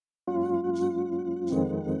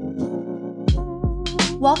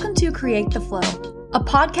Welcome to Create the Flow, a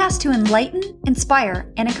podcast to enlighten,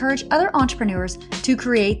 inspire, and encourage other entrepreneurs to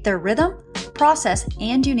create their rhythm, process,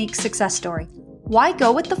 and unique success story. Why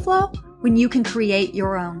go with the flow when you can create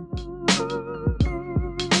your own?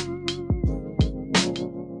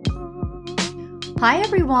 Hi,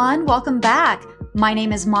 everyone. Welcome back. My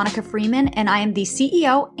name is Monica Freeman, and I am the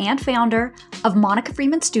CEO and founder of Monica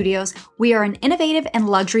Freeman Studios. We are an innovative and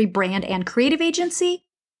luxury brand and creative agency.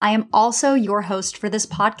 I am also your host for this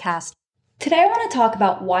podcast. Today, I want to talk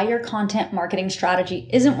about why your content marketing strategy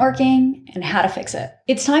isn't working and how to fix it.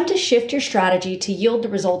 It's time to shift your strategy to yield the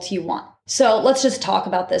results you want. So let's just talk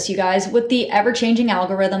about this, you guys. With the ever-changing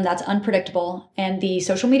algorithm that's unpredictable and the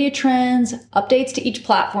social media trends, updates to each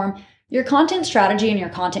platform, your content strategy and your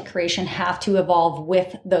content creation have to evolve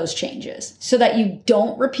with those changes so that you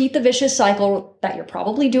don't repeat the vicious cycle that you're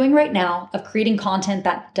probably doing right now of creating content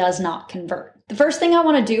that does not convert. The first thing I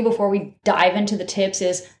want to do before we dive into the tips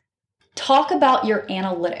is talk about your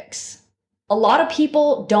analytics. A lot of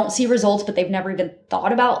people don't see results, but they've never even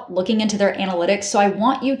thought about looking into their analytics. So I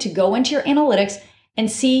want you to go into your analytics and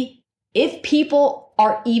see if people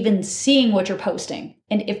are even seeing what you're posting.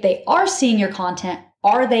 And if they are seeing your content,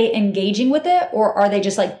 are they engaging with it or are they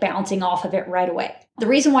just like bouncing off of it right away? The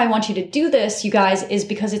reason why I want you to do this, you guys, is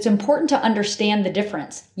because it's important to understand the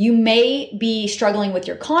difference. You may be struggling with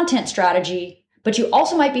your content strategy, but you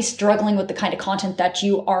also might be struggling with the kind of content that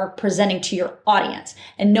you are presenting to your audience.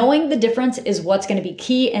 And knowing the difference is what's going to be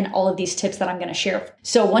key in all of these tips that I'm going to share.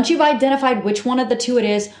 So once you've identified which one of the two it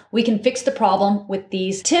is, we can fix the problem with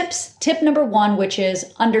these tips. Tip number one, which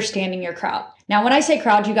is understanding your crowd. Now, when I say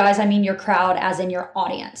crowd, you guys, I mean your crowd as in your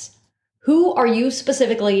audience. Who are you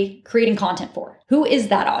specifically creating content for? Who is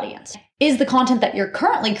that audience? Is the content that you're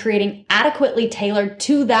currently creating adequately tailored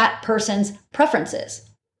to that person's preferences?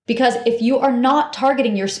 Because if you are not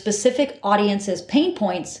targeting your specific audience's pain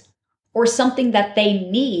points or something that they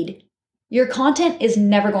need, your content is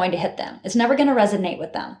never going to hit them. It's never going to resonate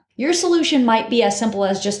with them. Your solution might be as simple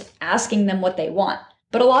as just asking them what they want.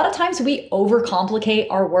 But a lot of times we overcomplicate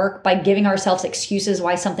our work by giving ourselves excuses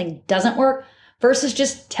why something doesn't work versus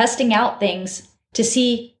just testing out things to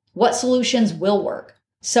see what solutions will work.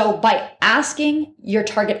 So by asking your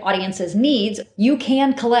target audience's needs, you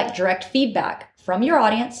can collect direct feedback from your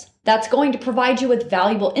audience that's going to provide you with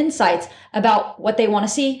valuable insights about what they want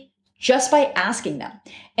to see just by asking them.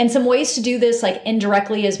 And some ways to do this, like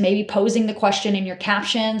indirectly, is maybe posing the question in your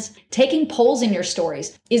captions. Taking polls in your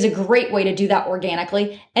stories is a great way to do that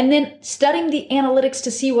organically. And then studying the analytics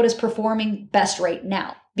to see what is performing best right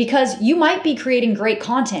now. Because you might be creating great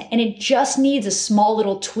content and it just needs a small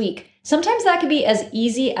little tweak. Sometimes that could be as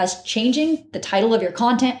easy as changing the title of your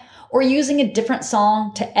content or using a different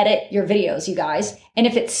song to edit your videos, you guys. And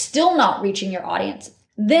if it's still not reaching your audience,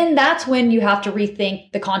 then that's when you have to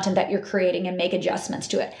rethink the content that you're creating and make adjustments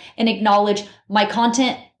to it and acknowledge my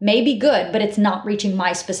content may be good, but it's not reaching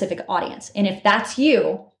my specific audience. And if that's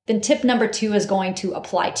you, then tip number two is going to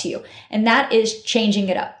apply to you. And that is changing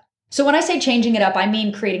it up. So when I say changing it up, I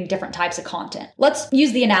mean creating different types of content. Let's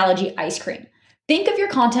use the analogy ice cream. Think of your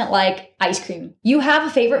content like ice cream. You have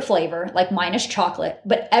a favorite flavor, like mine is chocolate,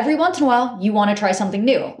 but every once in a while you want to try something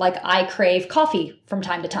new, like I crave coffee from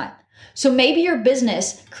time to time. So maybe your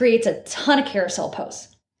business creates a ton of carousel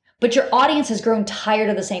posts, but your audience has grown tired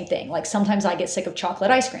of the same thing. Like sometimes I get sick of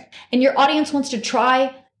chocolate ice cream and your audience wants to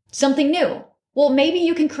try something new. Well, maybe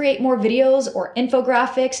you can create more videos or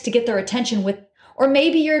infographics to get their attention or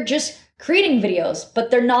maybe you're just creating videos,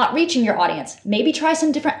 but they're not reaching your audience. Maybe try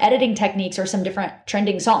some different editing techniques or some different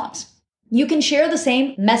trending songs. You can share the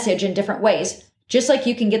same message in different ways, just like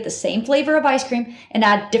you can get the same flavor of ice cream and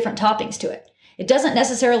add different toppings to it. It doesn't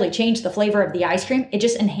necessarily change the flavor of the ice cream, it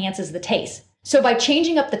just enhances the taste. So by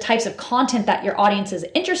changing up the types of content that your audience is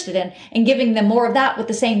interested in and giving them more of that with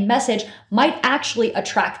the same message might actually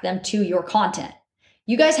attract them to your content.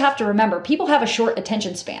 You guys have to remember, people have a short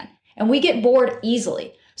attention span and we get bored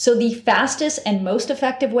easily. So the fastest and most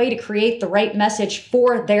effective way to create the right message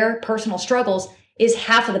for their personal struggles is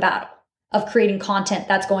half of the battle of creating content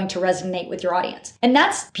that's going to resonate with your audience. And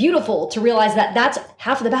that's beautiful to realize that that's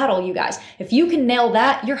half of the battle, you guys. If you can nail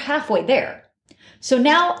that, you're halfway there. So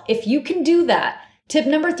now, if you can do that, tip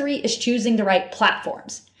number three is choosing the right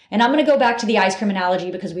platforms. And I'm going to go back to the ice cream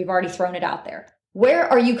analogy because we've already thrown it out there. Where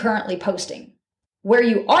are you currently posting? Where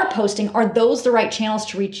you are posting, are those the right channels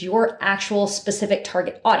to reach your actual specific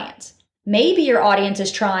target audience? Maybe your audience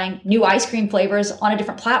is trying new ice cream flavors on a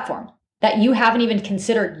different platform that you haven't even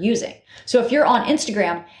considered using. So if you're on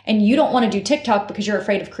Instagram and you don't want to do TikTok because you're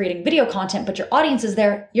afraid of creating video content, but your audience is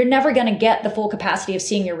there, you're never going to get the full capacity of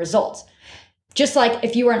seeing your results. Just like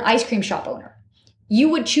if you were an ice cream shop owner, You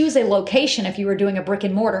would choose a location if you were doing a brick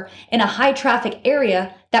and mortar in a high traffic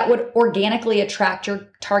area that would organically attract your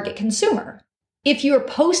target consumer. If you are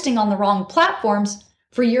posting on the wrong platforms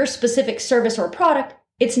for your specific service or product,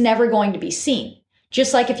 it's never going to be seen.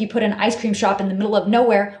 Just like if you put an ice cream shop in the middle of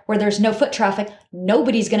nowhere where there's no foot traffic,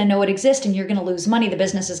 nobody's going to know it exists and you're going to lose money. The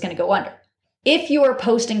business is going to go under. If you are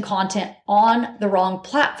posting content on the wrong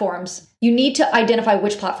platforms, you need to identify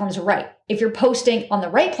which platforms are right. If you're posting on the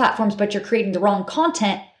right platforms, but you're creating the wrong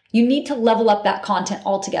content, you need to level up that content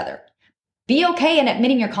altogether. Be okay in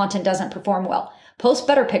admitting your content doesn't perform well. Post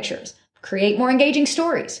better pictures, create more engaging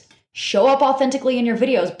stories, show up authentically in your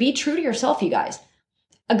videos. Be true to yourself, you guys.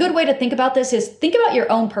 A good way to think about this is think about your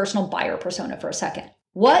own personal buyer persona for a second.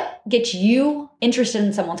 What gets you interested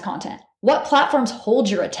in someone's content? What platforms hold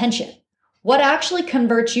your attention? What actually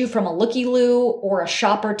converts you from a looky-loo or a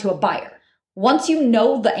shopper to a buyer? Once you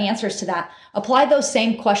know the answers to that, apply those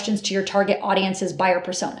same questions to your target audience's buyer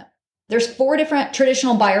persona. There's 4 different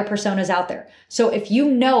traditional buyer personas out there. So if you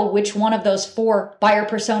know which one of those 4 buyer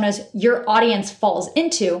personas your audience falls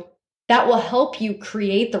into, that will help you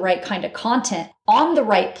create the right kind of content on the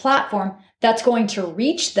right platform that's going to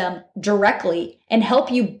reach them directly and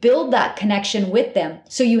help you build that connection with them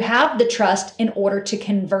so you have the trust in order to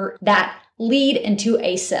convert that lead into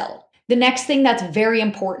a sale. The next thing that's very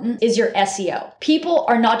important is your SEO. People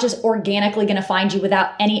are not just organically going to find you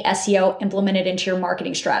without any SEO implemented into your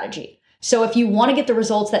marketing strategy. So if you want to get the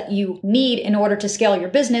results that you need in order to scale your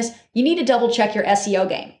business, you need to double check your SEO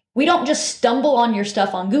game. We don't just stumble on your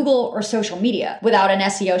stuff on Google or social media without an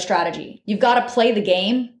SEO strategy. You've got to play the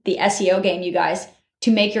game, the SEO game, you guys,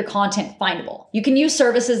 to make your content findable. You can use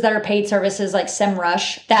services that are paid services like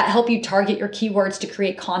SEMrush that help you target your keywords to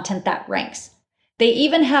create content that ranks. They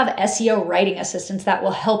even have SEO writing assistants that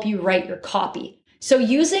will help you write your copy. So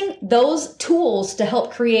using those tools to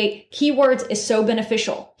help create keywords is so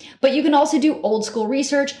beneficial. But you can also do old school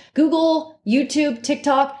research. Google, YouTube,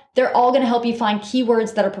 TikTok, they're all going to help you find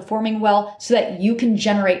keywords that are performing well so that you can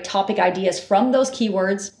generate topic ideas from those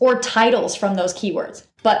keywords or titles from those keywords.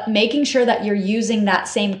 But making sure that you're using that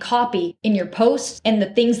same copy in your posts and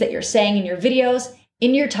the things that you're saying in your videos,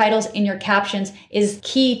 in your titles, in your captions is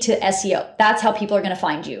key to SEO. That's how people are going to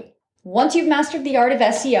find you. Once you've mastered the art of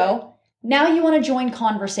SEO, now you want to join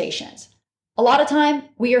conversations. A lot of time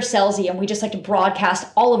we are salesy and we just like to broadcast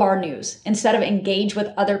all of our news instead of engage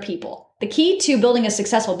with other people. The key to building a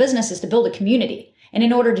successful business is to build a community. And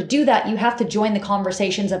in order to do that, you have to join the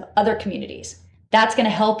conversations of other communities. That's going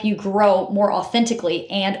to help you grow more authentically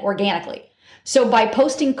and organically. So by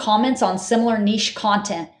posting comments on similar niche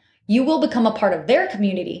content, you will become a part of their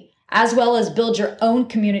community as well as build your own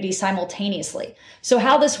community simultaneously. So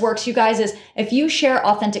how this works, you guys, is if you share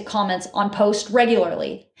authentic comments on posts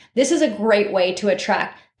regularly, this is a great way to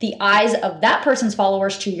attract the eyes of that person's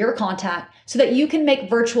followers to your contact so that you can make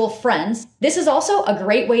virtual friends. This is also a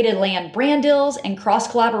great way to land brand deals and cross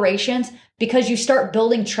collaborations because you start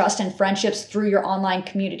building trust and friendships through your online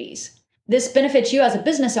communities. This benefits you as a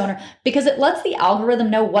business owner because it lets the algorithm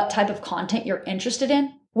know what type of content you're interested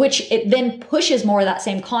in, which it then pushes more of that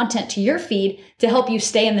same content to your feed to help you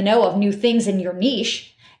stay in the know of new things in your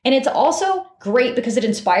niche. And it's also great because it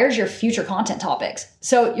inspires your future content topics.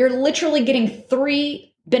 So you're literally getting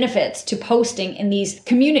 3 benefits to posting in these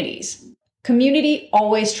communities. Community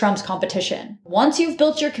always trumps competition. Once you've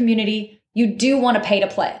built your community, you do want to pay to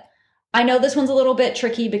play. I know this one's a little bit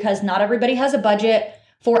tricky because not everybody has a budget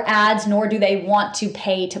for ads, nor do they want to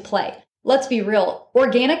pay to play. Let's be real.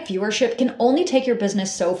 Organic viewership can only take your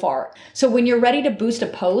business so far. So when you're ready to boost a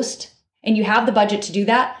post and you have the budget to do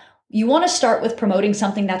that, you want to start with promoting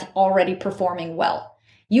something that's already performing well.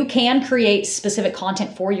 You can create specific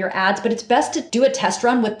content for your ads, but it's best to do a test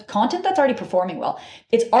run with content that's already performing well.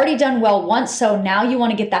 It's already done well once, so now you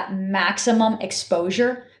want to get that maximum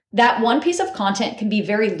exposure. That one piece of content can be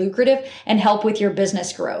very lucrative and help with your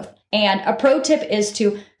business growth. And a pro tip is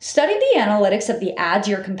to study the analytics of the ads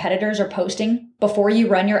your competitors are posting before you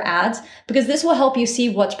run your ads, because this will help you see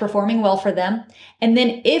what's performing well for them. And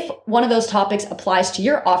then if one of those topics applies to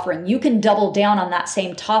your offering, you can double down on that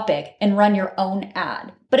same topic and run your own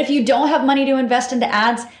ad. But if you don't have money to invest into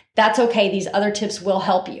ads, that's okay. These other tips will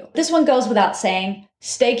help you. This one goes without saying,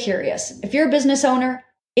 stay curious. If you're a business owner,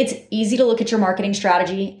 it's easy to look at your marketing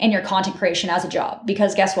strategy and your content creation as a job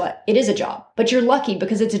because guess what? It is a job, but you're lucky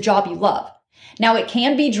because it's a job you love. Now, it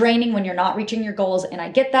can be draining when you're not reaching your goals, and I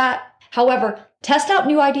get that. However, test out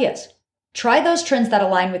new ideas. Try those trends that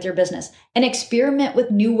align with your business and experiment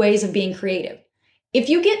with new ways of being creative. If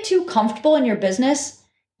you get too comfortable in your business,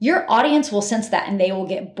 your audience will sense that and they will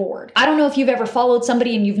get bored. I don't know if you've ever followed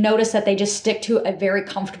somebody and you've noticed that they just stick to a very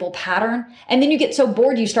comfortable pattern, and then you get so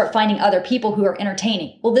bored you start finding other people who are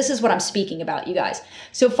entertaining. Well, this is what I'm speaking about, you guys.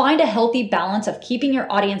 So find a healthy balance of keeping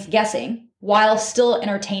your audience guessing while still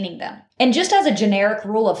entertaining them. And just as a generic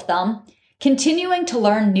rule of thumb, continuing to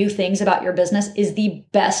learn new things about your business is the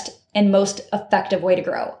best and most effective way to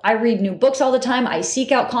grow. I read new books all the time. I seek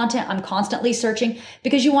out content. I'm constantly searching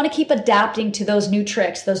because you want to keep adapting to those new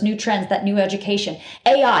tricks, those new trends, that new education,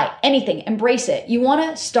 AI, anything, embrace it. You want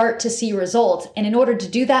to start to see results. And in order to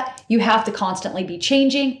do that, you have to constantly be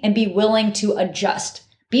changing and be willing to adjust.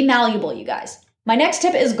 Be malleable, you guys. My next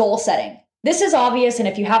tip is goal setting. This is obvious, and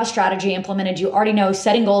if you have a strategy implemented, you already know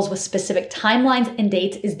setting goals with specific timelines and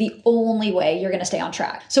dates is the only way you're going to stay on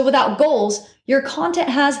track. So without goals, your content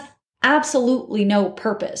has absolutely no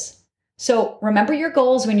purpose. So remember your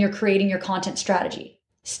goals when you're creating your content strategy.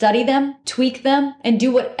 Study them, tweak them, and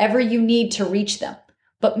do whatever you need to reach them.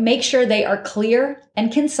 But make sure they are clear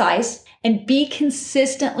and concise, and be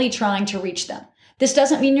consistently trying to reach them. This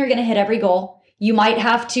doesn't mean you're going to hit every goal. You might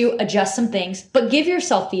have to adjust some things, but give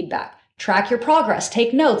yourself feedback. Track your progress,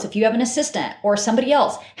 take notes. If you have an assistant or somebody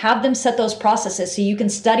else, have them set those processes so you can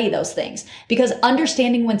study those things, because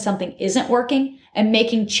understanding when something isn't working and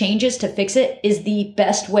making changes to fix it is the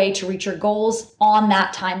best way to reach your goals on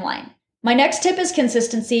that timeline. My next tip is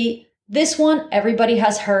consistency. This one everybody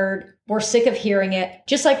has heard. We're sick of hearing it.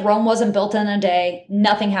 Just like Rome wasn't built in a day,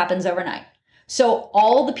 nothing happens overnight. So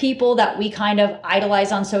all the people that we kind of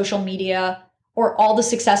idolize on social media, or all the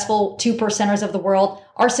successful 2%ers of the world,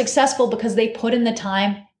 are successful because they put in the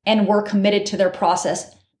time and were committed to their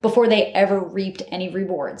process before they ever reaped any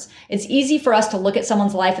rewards. It's easy for us to look at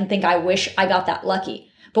someone's life and think, I wish I got that lucky.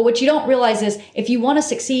 But what you don't realize is if you want to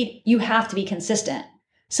succeed, you have to be consistent.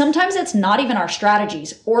 Sometimes it's not even our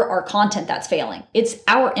strategies or our content that's failing. It's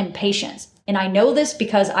our impatience. And I know this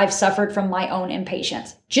because I've suffered from my own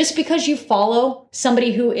impatience. Just because you follow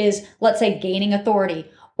somebody who is, let's say, gaining authority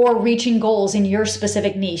or reaching goals in your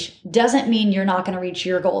specific niche doesn't mean you're not going to reach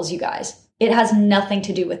your goals, you guys. It has nothing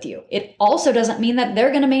to do with you. It also doesn't mean that they're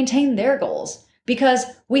going to maintain their goals, because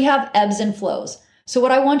we have ebbs and flows. So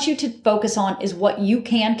what I want you to focus on is what you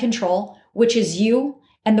can control, which is you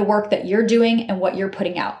and the work that you're doing and what you're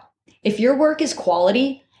putting out. If your work is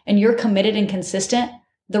quality and you're committed and consistent,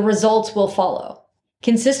 the results will follow.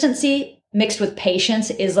 Consistency mixed with patience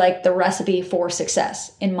is like the recipe for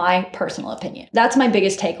success, in my personal opinion. That's my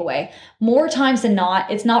biggest takeaway. More times than not,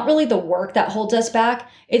 it's not really the work that holds us back.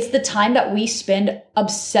 It's the time that we spend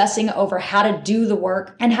obsessing over how to do the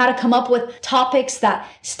work and how to come up with topics that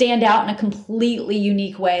stand out in a completely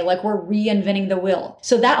unique way, like we're reinventing the wheel.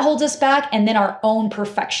 So that holds us back, and then our own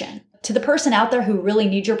perfection. To the person out there who really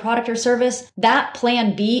needs your product or service, that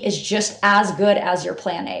plan B is just as good as your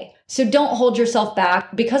plan A. So don't hold yourself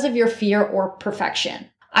back because of your fear or perfection.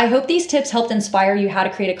 I hope these tips helped inspire you how to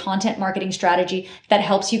create a content marketing strategy that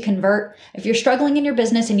helps you convert. If you're struggling in your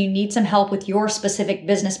business and you need some help with your specific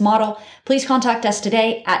business model, please contact us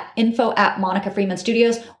today at info@Monica Freeman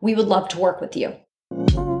Studios. We would love to work with you.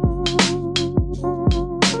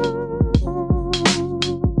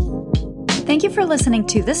 Thank you for listening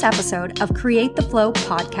to this episode of Create the Flow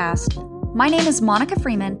podcast. My name is Monica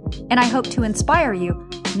Freeman, and I hope to inspire you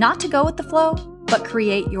not to go with the flow, but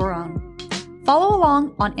create your own. Follow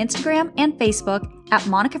along on Instagram and Facebook at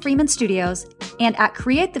Monica Freeman Studios and at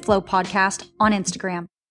Create the Flow Podcast on Instagram.